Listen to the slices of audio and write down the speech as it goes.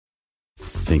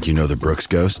Think you know the Brooks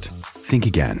Ghost? Think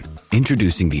again.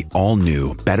 Introducing the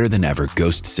all-new, better-than-ever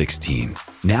Ghost 16.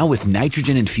 Now with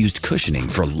nitrogen-infused cushioning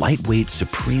for lightweight,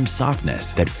 supreme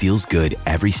softness that feels good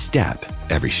every step,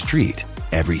 every street,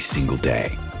 every single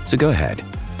day. So go ahead,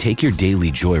 take your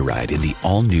daily joyride in the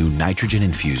all-new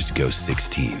nitrogen-infused Ghost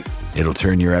 16. It'll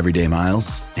turn your everyday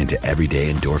miles into everyday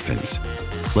endorphins.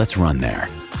 Let's run there.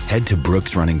 Head to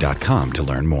brooksrunning.com to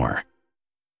learn more.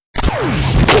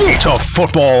 To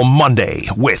Football Monday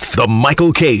with The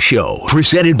Michael K. Show,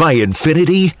 presented by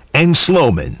Infinity and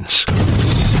Sloman's.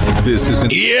 This is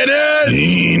an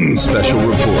ENN special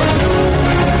report.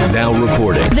 Now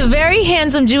reporting. The very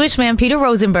handsome Jewish man, Peter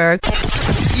Rosenberg.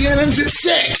 ENN's at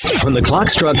 6. When the clock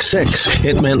struck 6,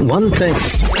 it meant one thing.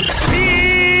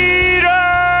 Peter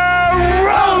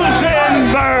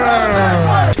Rosenberg!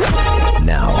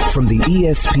 Now, from the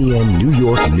ESPN New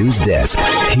York news desk,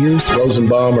 here's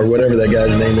Rosenbaum or whatever that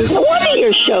guy's name is. No wonder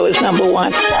your show is number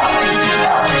one.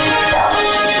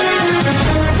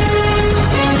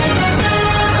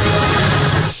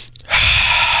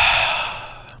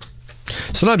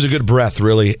 Sometimes a good breath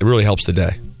really helps the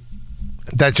day.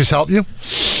 That just helped you?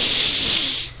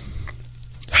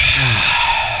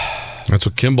 That's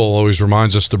what Kimball always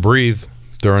reminds us to breathe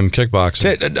during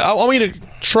kickboxing. I want you to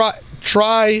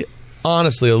try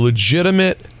honestly a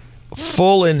legitimate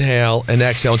full inhale and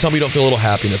exhale and tell me you don't feel a little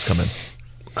happiness come in.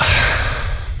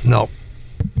 No.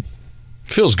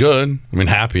 Feels good. I mean,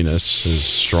 happiness is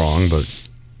strong, but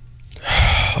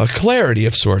a clarity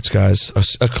of sorts, guys.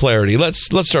 A clarity. Let's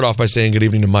start off by saying good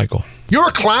evening to Michael. You're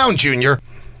a clown, Junior.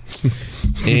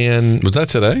 And was that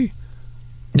today?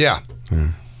 Yeah.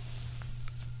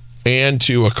 And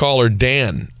to a caller,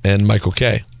 Dan and Michael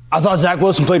K. I thought Zach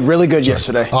Wilson played really good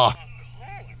yesterday.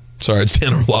 Sorry, it's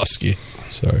Dan Orlovsky.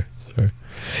 Sorry.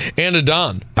 And to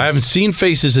Don. I haven't seen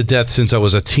Faces of Death since I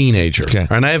was a teenager. Okay.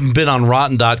 And I haven't been on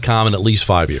Rotten.com in at least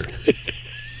 5 years.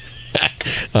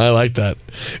 I like that.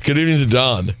 Good evening to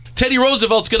Don. Teddy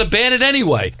Roosevelt's going to ban it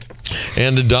anyway.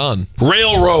 And to Don.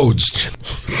 Railroads.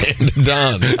 And to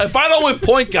Don. If I don't win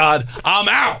point guard, I'm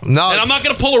out. No. And I'm not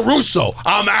going to pull a Russo.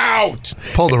 I'm out.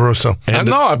 Pull the Russo.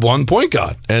 I won point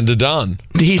guard. And to Don.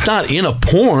 He's not in a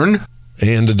porn.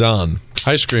 And to Don.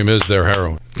 Ice cream is their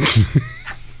heroin.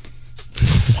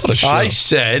 What a show. I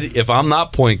said, if I'm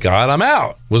not point guard, I'm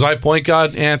out. Was I point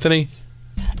guard, Anthony?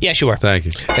 Yes, you were. Thank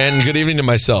you. And good evening to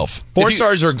myself. Porn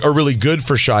stars are really good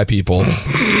for shy people.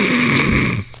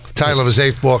 Title of his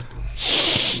 8th book.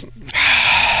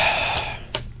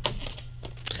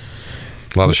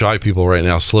 A lot of shy people right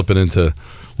now slipping into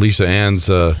Lisa Ann's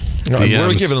DMs.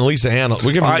 We're giving Lisa Ann.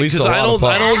 We're giving Lisa a lot of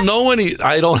I don't know any.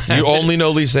 I don't. You only know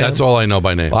Lisa Ann? That's all I know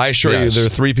by name. I assure you, there are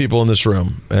 3 people in this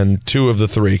room, and 2 of the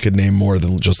 3 could name more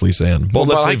than just Lisa Ann.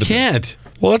 Well, I can't.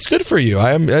 Well, that's good for you.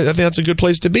 I think that's a good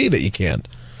place to be that you can.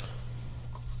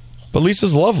 But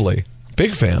Lisa's lovely.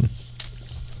 Big fan.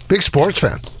 Big sports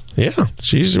fan. Yeah, her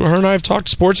and I have talked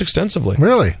sports extensively.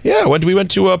 Really? Yeah. We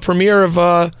went to a premiere of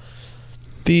the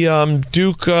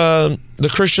Duke, the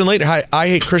Christian Laettner, I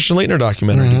Hate Christian Laettner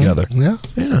documentary together. Yeah.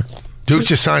 Duke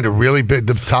just signed a really big,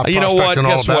 the top You know what? prospect in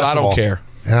all Guess what? I don't care.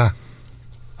 Yeah.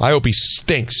 I hope he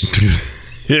stinks.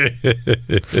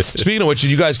 Speaking of which,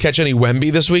 did you guys catch any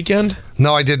Wemby this weekend?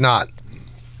 No, I did not.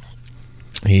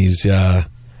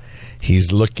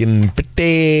 He's looking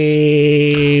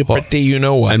pretty, you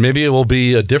know what. And maybe it will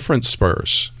be a different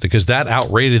Spurs, because that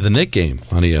outrated the Knicks game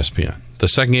on ESPN. The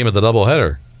second game of the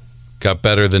doubleheader got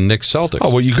better than Knicks Celtics. Oh,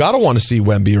 well, you got to want to see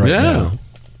Wemby now.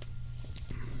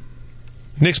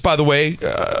 Knicks, by the way...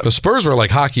 the Spurs were like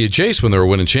hockey adjacent when they were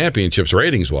winning championships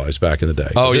ratings-wise back in the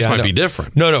day. Oh, this yeah, might be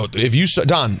different. No. If you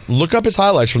Don, look up his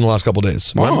highlights from the last couple of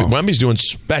days. Wemby's doing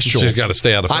special. He's got to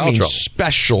stay out of foul trouble.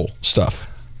 Special stuff.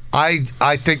 I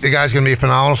think the guy's going to be a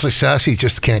phenomenal success. He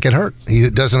just can't get hurt. He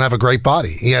doesn't have a great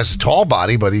body. He has a tall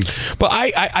body, but he's... But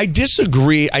I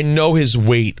disagree. I know his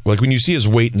weight. Like, when you see his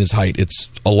weight and his height, it's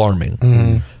alarming.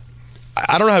 Mm-hmm.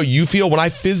 I don't know how you feel. When I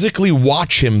physically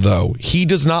watch him, though, he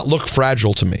does not look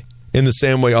fragile to me in the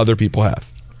same way other people have.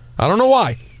 I don't know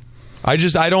why. I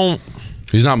don't...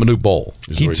 He's not Manute Bol.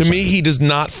 To me, he does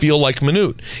not feel like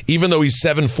Manute, even though he's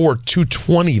 7'4",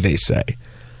 220, they say,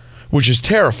 which is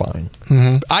terrifying.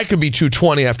 Mm-hmm. I could be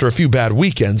 220 after a few bad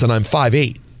weekends, and I'm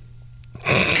 5'8".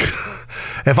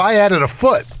 If I added a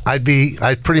foot, I'd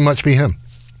pretty much be him.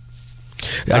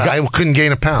 I couldn't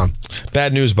gain a pound.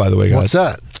 Bad news, by the way, guys. What's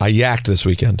that? I yacked this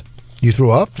weekend. You threw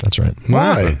up? That's right.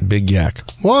 Why? Big yak.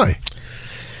 Why?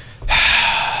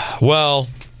 Well,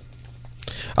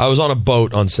 I was on a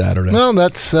boat on Saturday. Well,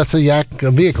 that's a yak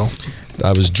vehicle.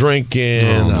 I was drinking.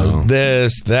 I was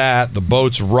this, that. The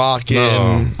boat's rocking.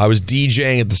 I was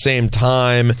DJing at the same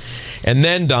time. And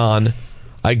then, Don,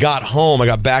 I got home. I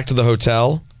got back to the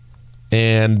hotel.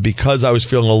 And because I was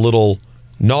feeling a little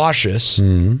nauseous,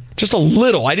 just a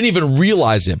little. I didn't even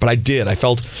realize it, but I did. I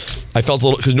felt a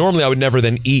little, because normally I would never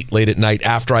then eat late at night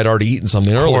after I'd already eaten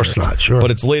something earlier. Of course not, sure.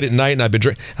 But it's late at night and I've been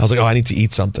drinking. I was like, I need to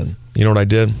eat something. You know what I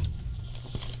did?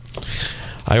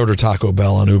 I ordered Taco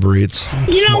Bell on Uber Eats.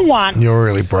 You know what? You're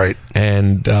really bright.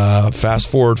 And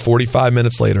fast forward 45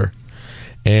 minutes later,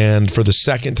 and for the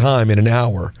second time in an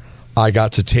hour, I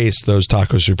got to taste those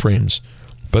Taco Supremes.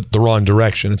 But the wrong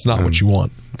direction. It's not what you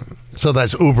want. So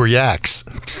that's Uber Yaks.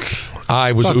 It's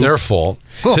not their fault.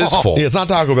 It's his fault. Yeah, it's not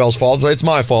Taco Bell's fault. It's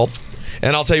my fault.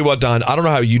 And I'll tell you what, Don, I don't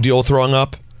know how you deal with throwing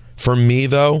up. For me,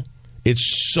 though,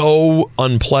 it's so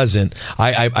unpleasant.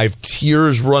 I have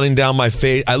tears running down my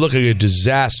face. I look like a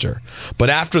disaster. But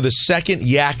after the second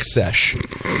yak sesh,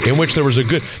 in which there was a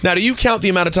good... Now, do you count the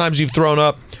amount of times you've thrown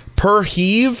up per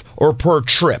heave or per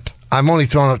trip? I've only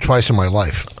thrown up twice in my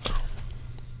life.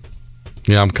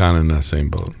 Yeah, I'm kind of in that same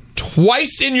boat.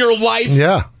 Twice in your life?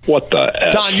 Yeah. What the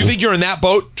F? Don, you think you're in that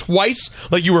boat twice?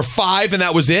 Like you were 5 and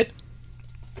that was it?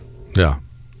 Yeah.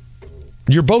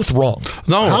 You're both wrong.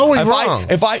 No. How are we wrong?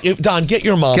 Don, get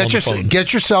your mom on the phone.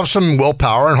 Get yourself some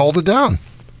willpower and hold it down.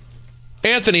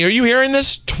 Anthony, are you hearing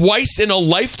this? Twice in a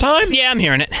lifetime? Yeah, I'm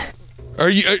hearing it.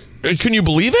 Are you? Can you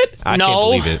believe it? I can't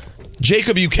believe it.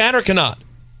 Jacob, you can or cannot?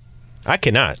 I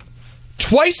cannot.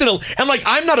 Twice in a... And, like,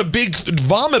 I'm not a big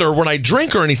vomiter when I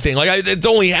drink or anything. Like, it's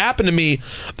only happened to me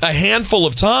a handful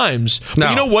of times.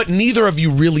 But you know what? Neither of you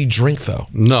really drink, though.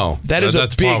 No. That's a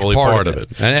big probably part of it.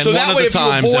 And so one that of way, the if you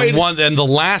times, avoid... and the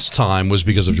last time was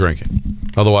because of drinking.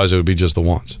 Otherwise, it would be just the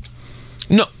once.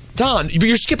 No, Don,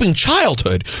 you're skipping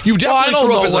childhood. You definitely I don't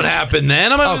threw up know as what happened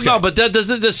then. No, but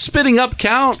does spitting up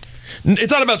count?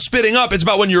 It's not about spitting up. It's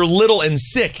about when you're little and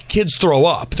sick, kids throw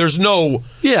up. There's no...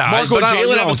 Marco and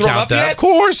Jalen haven't thrown up yet? Of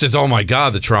course. It's, oh, my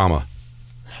God, the trauma.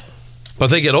 But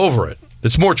they get over it.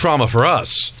 It's more trauma for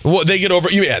us. Well, they get over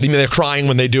it. Yeah, I mean, they're crying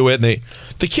when they do it. And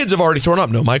the kids have already thrown up.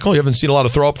 No, Michael, you haven't seen a lot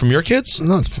of throw up from your kids?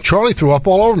 No, Charlie threw up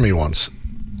all over me once.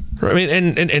 I mean,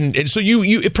 and so you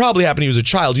it probably happened to you as a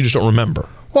child. You just don't remember.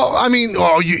 Well, I mean,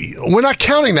 we're not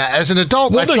counting that as an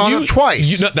adult. I've thrown up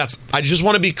twice. I just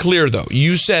want to be clear, though.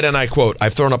 You said, and I quote,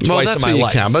 "I've thrown up twice in my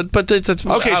life." But that's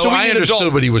okay. So I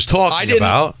understood what he was talking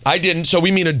about. I didn't. So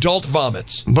we mean adult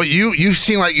vomits. But you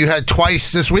seem like you had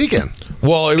twice this weekend.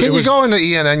 Well, can you go into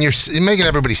ENN? You're making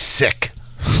everybody sick.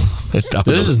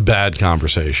 This is bad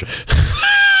conversation.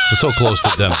 We're so close to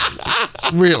dinner.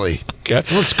 Really? Okay.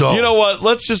 Let's go. You know what?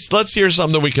 Let's hear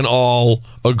something we can all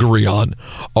agree on.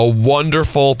 A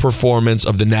wonderful performance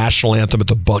of the national anthem at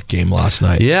the Buck game last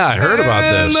night. Yeah, I heard about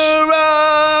this. And the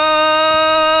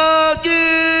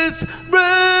Rockets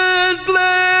red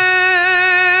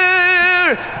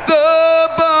glare, the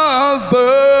Buck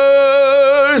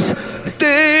burst,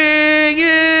 staying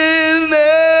in there.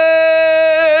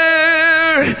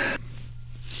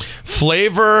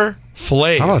 Flavor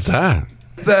Flav. How about that?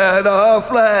 That our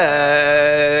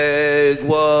flag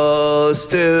was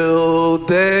still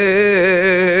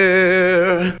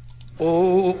there.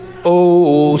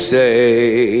 Oh,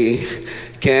 say,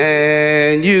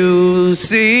 can you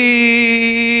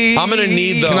see? I'm going to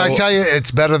need, though... Can I tell you,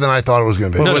 it's better than I thought it was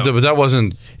going to be. But that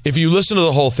wasn't... If you listen to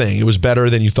the whole thing, it was better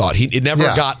than you thought. It never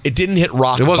got... It didn't hit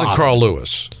rock It wasn't bottom. Carl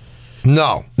Lewis.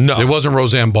 No. It wasn't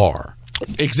Roseanne Barr.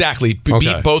 Exactly.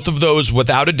 Beat both of those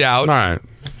without a doubt. All right.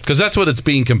 Because that's what it's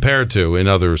being compared to in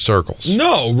other circles.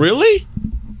 No, really?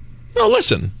 No,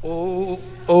 listen.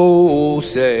 Oh,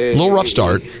 say. A little rough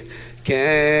start.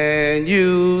 Can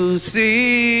you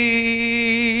see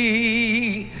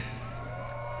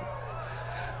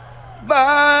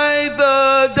by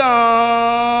the dawn's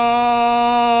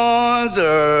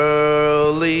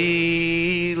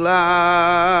early light?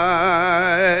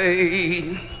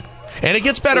 And it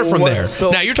gets better from there.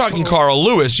 Now, you're talking Carl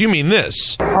Lewis. You mean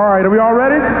this. All right, are we all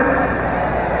ready?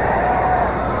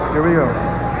 Here we go.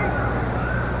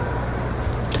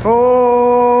 Oh.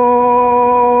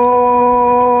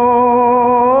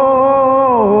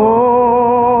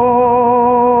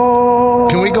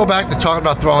 Can we go back to talking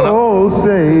about throwing up? Oh,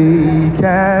 say,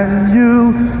 can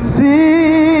you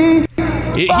see?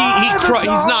 He's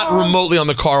not remotely on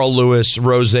the Carl Lewis,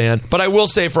 Roseanne. But I will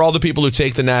say, for all the people who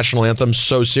take the national anthem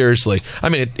so seriously, I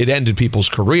mean, it ended people's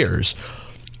careers.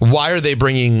 Why are they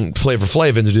bringing Flavor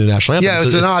Flav in to do the national anthem? Yeah,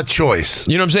 it's an odd choice.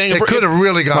 You know what I'm saying? It could have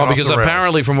really gone off because the rails.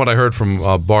 apparently, from what I heard from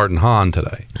Bart and Hahn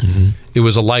today, it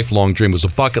was a lifelong dream. It was a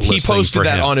bucket list. He posted thing for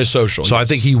that him. on his social. So I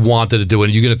think he wanted to do it.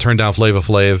 Are you going to turn down Flavor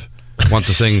Flav? wants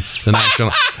to sing the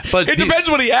national. But it depends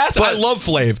what he asks. I love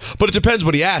Flav, but it depends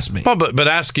what he asked me. But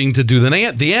asking to do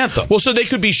the anthem. Well, so they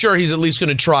could be sure he's at least going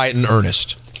to try it in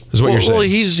earnest. Is what you're saying? Well,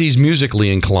 he's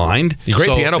musically inclined. He's a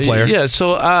great piano player. Yeah.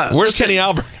 So where's Kenny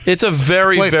Albert? It's a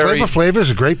very Flavor Flav is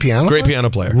a great piano piano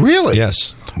player. Really?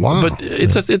 Yes. Wow. But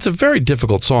it's a very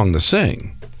difficult song to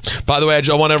sing. By the way,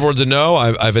 I want everyone to know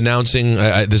I've announcing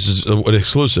this is an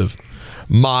exclusive.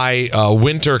 My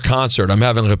winter concert. I'm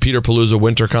having like a Peter Palooza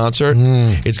winter concert.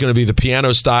 It's going to be the piano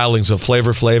stylings of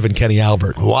Flavor Flav and Kenny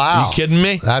Albert. Wow. Are you kidding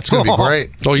me? That's going to be great.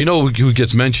 Oh, you know who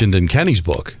gets mentioned in Kenny's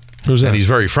book? Who's that? And he's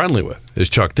very friendly with is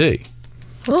Chuck D.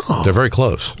 Oh. They're very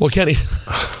close. Well, Kenny.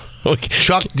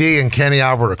 Chuck D and Kenny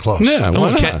Albert are close. Yeah,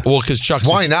 why not? Because Chuck's.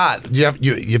 Why not?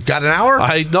 You've got an hour?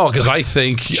 Because I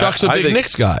think Chuck's a big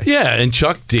Knicks guy. Yeah, and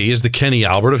Chuck D is the Kenny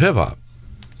Albert of hip hop.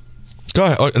 Go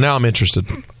ahead. Oh, now I'm interested.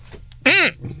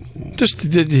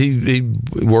 Just he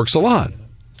works a lot.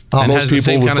 Most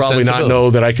people would probably not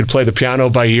know that I could play the piano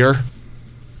by ear.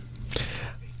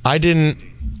 I didn't.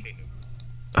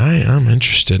 I'm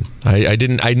interested.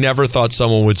 I never thought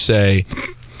someone would say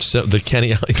the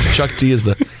Kenny Chuck D is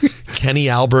the Kenny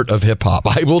Albert of hip hop.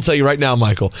 I will tell you right now,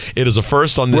 Michael, it is a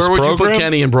first on this program. Where would you put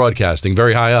Kenny in broadcasting?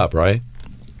 Very high up, right?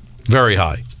 Very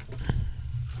high.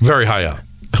 Very high up.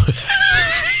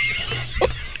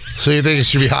 So you think it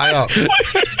should be high up? He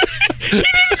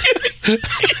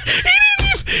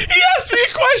asked me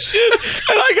a question,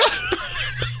 and I got.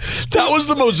 That was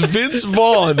the most Vince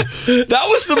Vaughn. That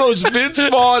was the most Vince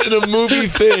Vaughn in a movie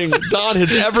thing Don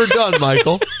has ever done,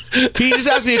 Michael. He just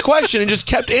asked me a question and just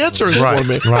kept answering for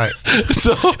me. Right.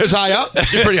 So it's high up.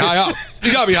 You're pretty high up.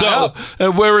 You gotta be high up.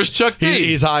 And where is Chuck D?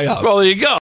 He's high up. Well, there you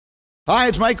go. Hi,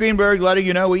 it's Mike Greenberg letting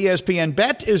you know ESPN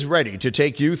Bet is ready to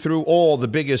take you through all the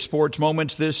biggest sports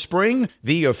moments this spring.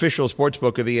 The official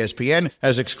sportsbook of ESPN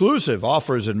has exclusive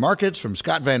offers and markets from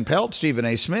Scott Van Pelt, Stephen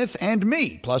A. Smith, and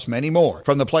me, plus many more.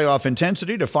 From the playoff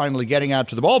intensity to finally getting out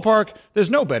to the ballpark,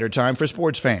 there's no better time for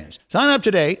sports fans. Sign up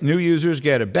today. New users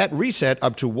get a bet reset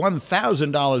up to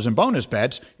 $1,000 in bonus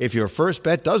bets if your first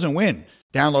bet doesn't win.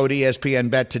 Download ESPN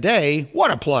Bet today.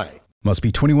 What a play. Must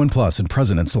be 21 plus and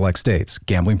present in select states.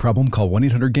 Gambling problem? Call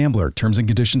 1-800-GAMBLER. Terms and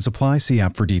conditions apply. See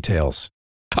app for details.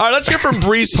 All right, let's hear from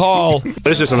Breece Hall.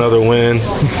 It's just another win.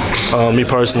 Me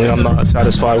personally, I'm not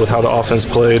satisfied with how the offense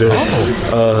played or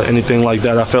anything like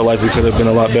that. I felt like we could have been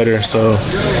a lot better. So,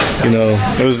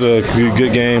 it was a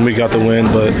good game. We got the win,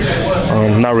 but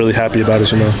not really happy about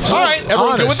it, All right,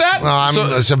 everyone good with that?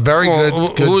 It's a very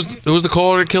good. Who was the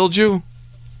caller that killed you?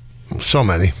 So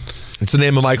many. It's the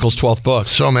name of Michael's 12th book.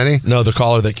 So many? No, the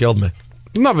caller that killed me.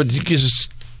 No, but because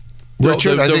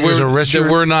Richard, I think it was a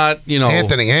Richard. We're not,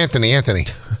 Anthony.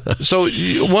 So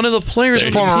one of the players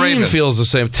on the team feels the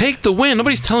same. Take the win.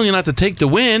 Nobody's telling you not to take the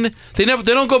win. They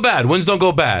don't go bad. Wins don't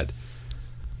go bad.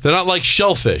 They're not like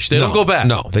shellfish. They don't go bad.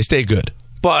 No, they stay good.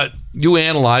 But you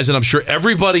analyze, and I'm sure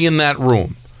everybody in that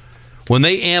room, when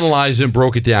they analyzed and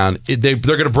broke it down, they're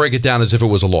going to break it down as if it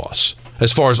was a loss,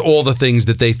 as far as all the things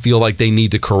that they feel like they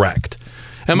need to correct.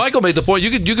 And Michael made the point,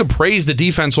 you could praise the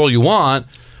defense all you want,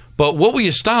 but what were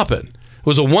you stopping? It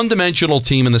was a one-dimensional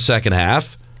team in the second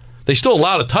half. They still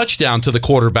allowed a touchdown to the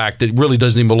quarterback that really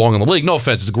doesn't even belong in the league. No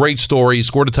offense, it's a great story. He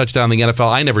scored a touchdown in the NFL.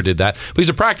 I never did that. But he's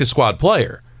a practice squad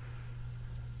player.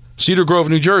 Cedar Grove,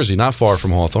 New Jersey, not far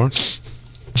from Hawthorne.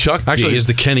 Chuck D is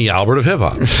the Kenny Albert of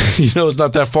hip-hop. It's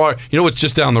not that far. It's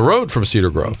just down the road from Cedar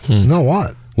Grove. No,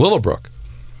 what? Willowbrook.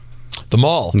 The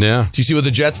mall. Yeah. Do you see what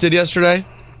the Jets did yesterday?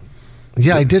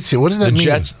 Yeah, I did see. What did that mean? The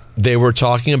Jets, they were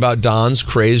talking about Don's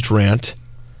crazed rant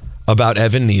about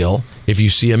Evan Neal. If you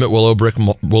see him at Willowbrook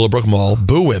Mall,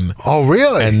 boo him. Oh,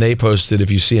 really? And they posted,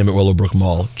 if you see him at Willowbrook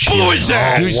Mall, boo his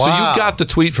ass. So you got the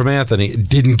tweet from Anthony.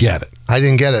 Didn't get it. I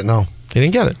didn't get it, no. He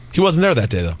didn't get it. He wasn't there that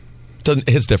day, though.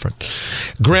 It's different.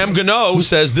 Graham Gano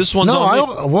says this one's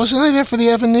wasn't I there for the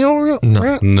Evan Neal?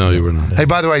 No, you were not. Hey,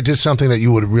 by the way, I did something that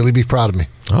you would really be proud of me.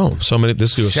 Oh,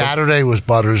 Saturday was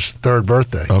Butter's third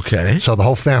birthday. Okay. So the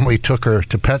whole family took her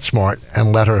to PetSmart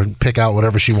and let her pick out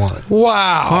whatever she wanted.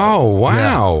 Wow. Oh,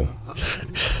 wow.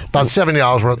 Yeah. About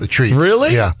 $70 worth of treats.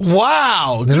 Really? Yeah.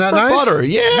 Wow. Isn't that nice? Butter.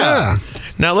 Yeah.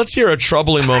 Now let's hear a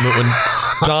troubling moment when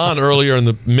Don earlier in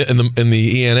the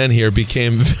ENN here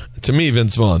became, to me,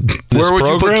 Vince Vaughn. Where would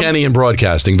you put Kenny in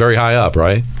broadcasting? Very high up,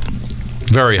 right?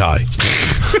 Very high.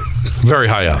 Very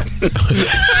high up.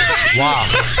 Wow.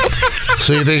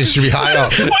 So you think it should be high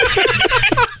up? Why did you do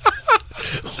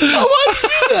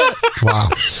that? Wow.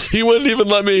 He wouldn't even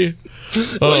let me.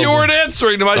 Well, you weren't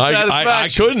answering to my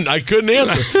satisfaction. I couldn't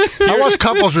answer. I watched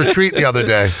Couples Retreat the other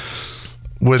day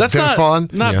with Vince Vaughn.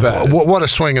 Not bad. What a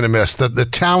swing and a miss. The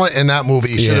talent in that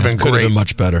movie should have been great. Could have been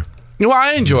much better. Well,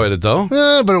 I enjoyed it though.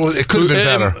 Yeah, but it could have been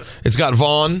better. It's got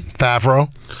Vaughn, Favreau,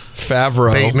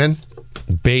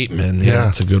 Bateman. Yeah,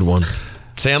 that's a good one.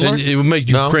 Sandler. It would make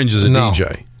you cringe as a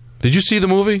DJ. Did you see the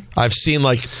movie? I've seen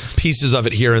like pieces of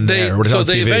it here and there. So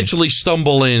they eventually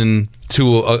stumble in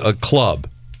to a club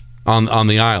on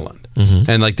the island,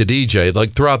 and like the DJ,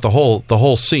 like throughout the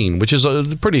whole scene, which is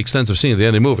a pretty extensive scene at the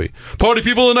end of the movie. Party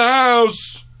people in the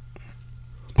house.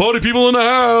 Party people in the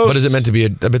house. But is it meant to be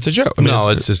it's a joke? I mean, no,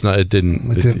 it's just not. It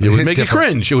didn't. It would make you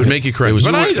cringe. It would make you cringe.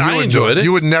 But I enjoyed it.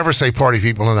 You would never say party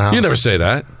people in the house. You never say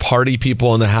that. Party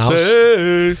people in the house.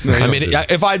 No, I mean,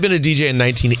 if I'd been a DJ in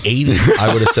 1980,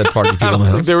 I would have said party people in the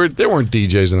house. There weren't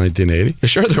DJs in 1980.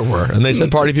 Sure, there were, and they said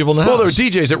party people in the house. Well, there were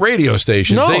DJs at radio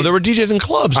stations. No, there were DJs in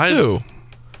clubs too.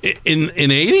 In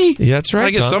 80? Yeah, that's right. I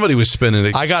guess somebody was spinning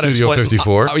it. I got to Studio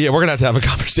 54. Yeah, we're gonna have a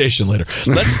conversation later.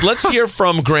 Let's hear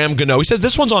from Graham Gano. He says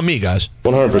this one's on me, guys.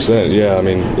 100%. Yeah, I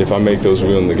mean, if I make those,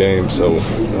 we win the game. So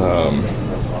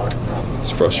it's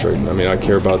frustrating. I mean, I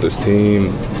care about this team,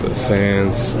 the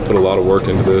fans. Put a lot of work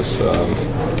into this.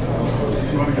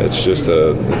 It's just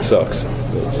it sucks.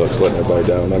 It sucks letting everybody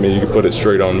down. I mean, you can put it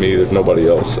straight on me. There's nobody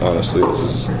else. Honestly,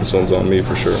 this one's on me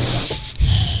for sure.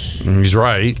 He's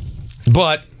right,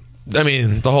 but. I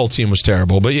mean, the whole team was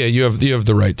terrible, but yeah, you have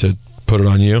the right to put it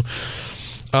on you.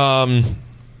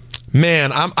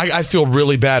 Man, I feel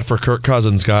really bad for Kirk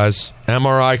Cousins, guys.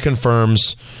 MRI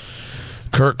confirms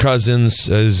Kirk Cousins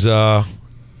is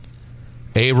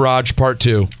A-Raj Part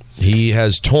 2. He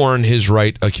has torn his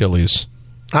right Achilles.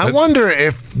 I wonder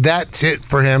if that's it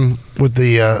for him with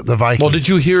the Vikings. Well, did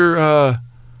you hear?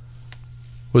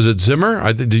 Was it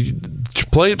Zimmer? Did you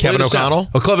play Kevin O'Connell?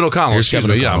 Oh, Kevin O'Connell. Here's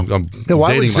Kevin O'Connell. Yeah, I'm why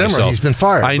dating was Zimmer? myself. He's been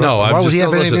fired. I know. Why would he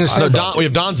have anything to say? We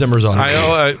have Don Zimmer's on.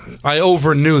 I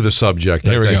overknew the subject.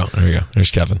 Here we go.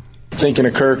 Here's Kevin. Thinking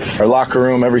of Kirk, our locker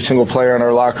room, every single player in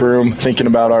our locker room, thinking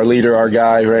about our leader, our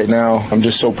guy right now. I'm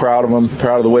just so proud of him,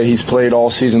 proud of the way he's played all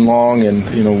season long.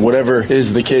 And, whatever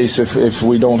is the case, if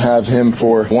we don't have him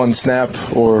for one snap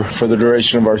or for the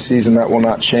duration of our season, that will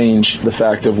not change the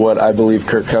fact of what I believe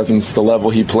Kirk Cousins, the level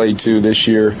he played to this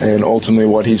year, and ultimately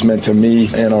what he's meant to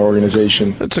me and our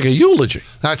organization. That's like a eulogy.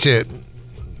 That's it.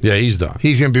 Yeah, he's done.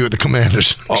 He's going to be with the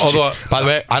Commanders. Although, by the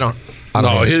way, I don't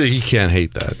he can't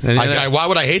hate that. And why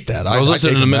would I hate that? I was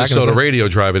listening to the Minnesota radio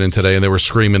driving in today, and they were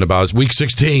screaming about Week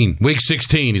 16. Week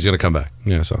 16, he's going to come back.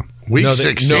 Yeah, so Week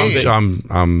 16. He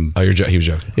was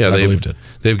joking. Yeah, I believed it.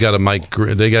 They've got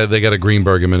a they got a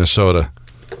Greenberg in Minnesota.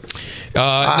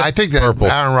 I think that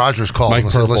Aaron Rodgers called him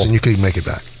and said, "Listen, you can make it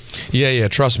back." Yeah.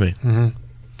 Trust me. Mm-hmm.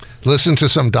 Listen to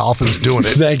some Dolphins doing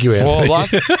it. Thank you, Anthony.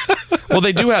 Well,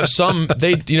 they do have some.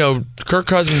 Kirk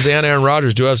Cousins and Aaron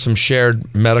Rodgers do have some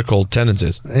shared medical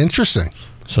tendencies. Interesting.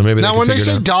 So maybe now, when they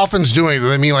say Dolphins doing it, do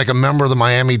they mean like a member of the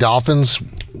Miami Dolphins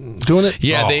doing it?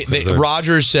 Yeah,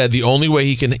 Rodgers said the only way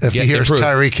he can get improved,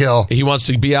 Tyreek Hill, he wants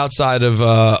to be outside of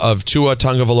Tua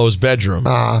Tagovailoa's bedroom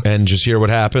and just hear what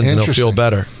happens, and he'll feel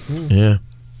better. Yeah.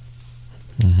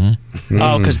 Mm-hmm.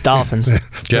 Oh, because Dolphins.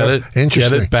 Get it?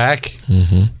 Interesting. Get it back?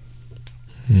 Mm-hmm.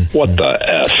 What the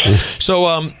F? So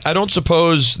I don't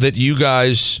suppose that you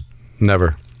guys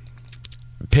never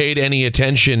paid any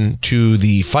attention to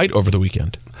the fight over the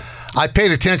weekend. I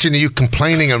paid attention to you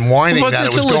complaining and whining that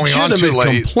it was going on too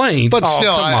late. Complaint. But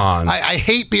still, come on. I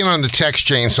hate being on the text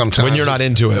chain sometimes. When you're not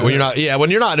into it. When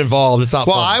you're not involved, it's not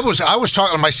fun. Well, I was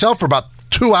talking to myself for about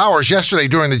 2 hours yesterday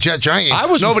during the Jet Giant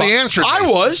game. Nobody answered me. I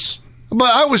was. But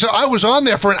I was on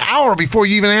there for an hour before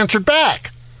you even answered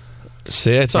back.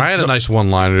 See, I had a nice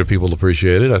one-liner that people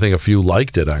appreciated. I think a few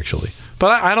liked it, actually.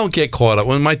 But I don't get caught up.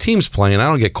 When my team's playing, I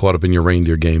don't get caught up in your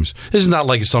reindeer games. This is not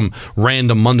like some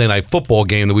random Monday Night Football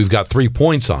game that we've got 3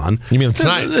 points on. You mean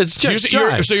tonight? It's just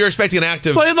so you're expecting an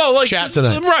active chat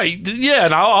tonight? Right. Yeah,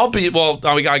 and I'll be,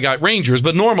 I got Rangers,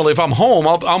 but normally if I'm home,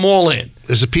 I'm all in.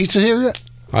 Is the pizza here yet?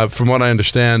 From what I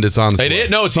understand, it's on.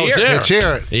 No, it's here. It's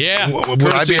here. Yeah. Would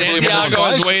I be Santiago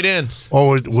has weighed in.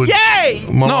 Or would Yay!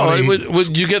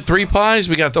 Would you get 3 pies?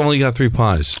 We only got 3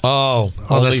 pies. Oh,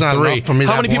 only that's not 3. enough for me.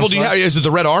 How many people do you have? Is it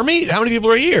the Red Army? How many people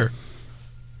are here?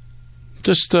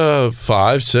 Just 5,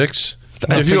 6.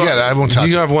 I won't touch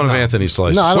You have one of Anthony's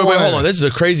slices. No, wait, hold on. This is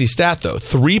a crazy stat, though.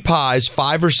 3 pies,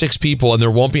 5 or 6 people, and there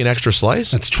won't be an extra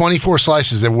slice? It's 24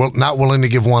 slices. They're not willing to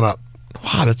give one up.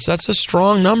 Wow, that's a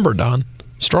strong number, Don.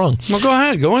 Strong. Well, go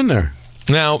ahead. Go in there.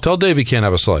 Now, tell Dave he can't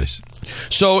have a slice.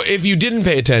 So if you didn't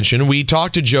pay attention, we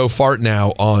talked to Joe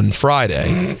Fartnow on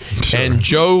Friday, and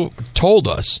Joe told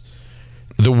us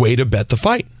the way to bet the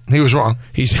fight. He was wrong.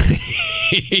 He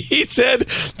said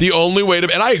the only way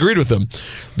to, and I agreed with him,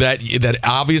 that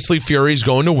obviously Fury's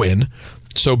going to win,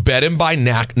 So bet him by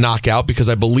knockout because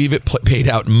I believe it paid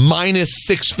out minus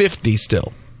 650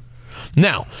 still.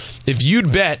 Now, if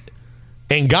you'd bet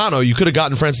Ngannou, you could have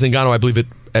gotten Francis Ngannou, I believe,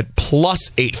 at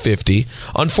plus 850.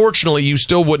 Unfortunately, you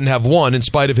still wouldn't have won in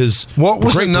spite of his great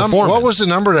performance. What was the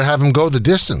number to have him go the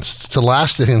distance to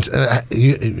last it?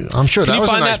 I'm sure that was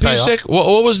a nice payoff. Can you find that,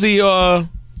 What was the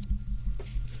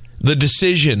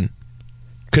decision?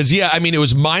 Because, it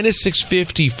was minus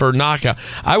 650 for knockout.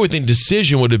 I would think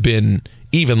decision would have been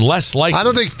even less likely. I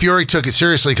don't think Fury took it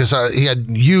seriously because he had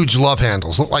huge love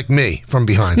handles, like me, from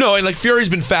behind. No, like Fury's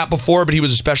been fat before, but he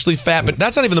was especially fat. But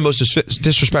that's not even the most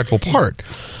disrespectful part.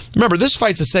 Remember, this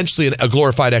fight's essentially a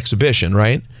glorified exhibition,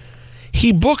 right?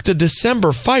 He booked a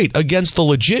December fight against the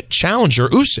legit challenger,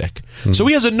 Usyk. So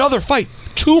he has another fight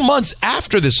 2 months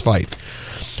after this fight.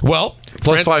 Well,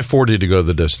 plus 540 to go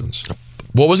the distance.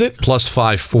 What was it? Plus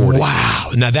 540. Wow.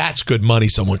 Now that's good money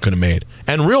someone could have made.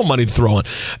 And real money to throw in.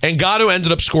 And Ngannou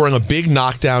ended up scoring a big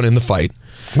knockdown in the fight.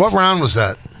 What round was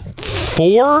that?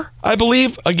 4, I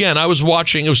believe. Again, I was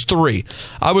watching. It was 3.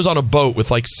 I was on a boat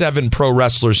with like 7 pro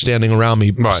wrestlers standing around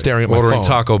me staring at my phone. Ordering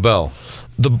Taco Bell.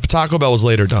 The Taco Bell was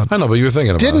later done. I know, but you were thinking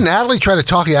about it. Didn't Natalie try to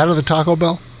talk you out of the Taco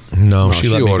Bell? No, she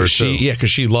let me. ordered because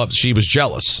she was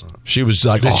jealous. She was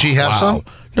like, Did she have some?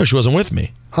 No, she wasn't with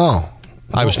me. Oh.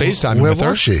 I was FaceTiming with her. Where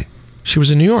was she? She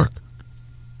was in New York.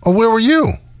 Oh, where were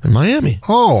you? In Miami.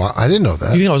 Oh, I didn't know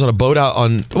that. You think I was on a boat out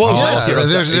on... Well, it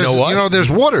was nice here. You know what? There's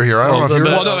water here. I don't know if you're...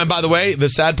 Well, no, and by the way, the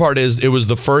sad part is it was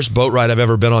the first boat ride I've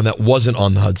ever been on that wasn't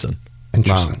on the Hudson.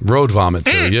 Interesting. Road vomit,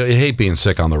 too. You hate being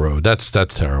sick on the road. That's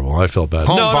terrible. I feel bad.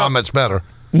 Home vomit's better.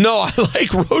 No, I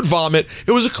like road vomit.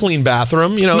 It was a clean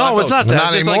bathroom. No, it's not that.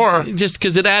 Not anymore. Just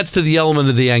because it adds to the element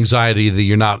of the anxiety that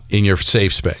you're not in your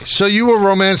safe space. So you were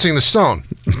romancing the stone.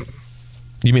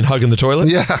 You mean hugging the toilet?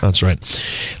 Yeah. That's right.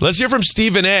 Let's hear from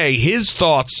Stephen A. His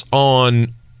thoughts on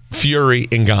Fury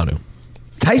Ngannou.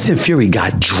 Tyson Fury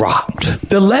got dropped.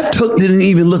 The left hook didn't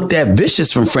even look that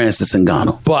vicious from Francis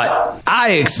Ngannou. But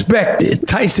I expected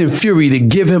Tyson Fury to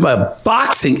give him a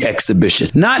boxing exhibition.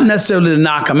 Not necessarily to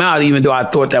knock him out, even though I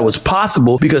thought that was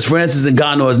possible because Francis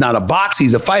Ngannou is not a boxer,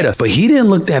 he's a fighter. But he didn't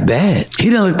look that bad. He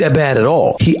didn't look that bad at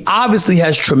all. He obviously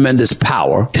has tremendous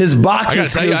power. His boxing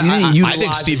skills, I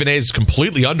think Stephen A. is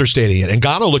completely understating it.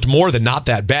 Ngannou looked more than not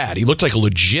that bad. He looked like a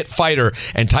legit fighter,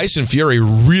 and Tyson Fury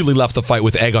really left the fight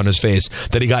with egg on his face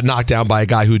that he got knocked down by a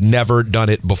guy who'd never done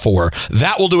it before.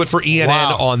 That will do it for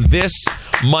ENN on this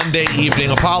Monday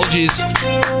evening. Apologies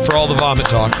for all the vomit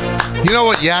talk. You know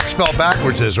what yak spelled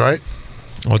backwards is, right?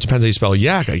 Well, it depends how you spell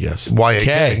yak, I guess.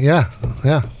 Y-A-K. Yeah.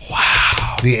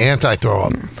 Wow. The anti-throw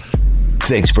up.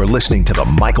 Thanks for listening to the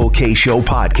Michael K. Show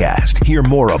podcast. Hear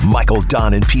more of Michael,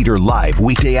 Don, and Peter live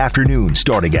weekday afternoon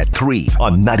starting at 3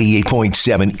 on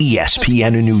 98.7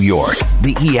 ESPN in New York,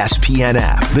 the ESPN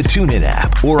app, the TuneIn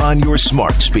app, or on your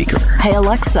smart speaker. Hey,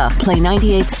 Alexa, play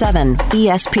 98.7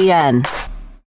 ESPN.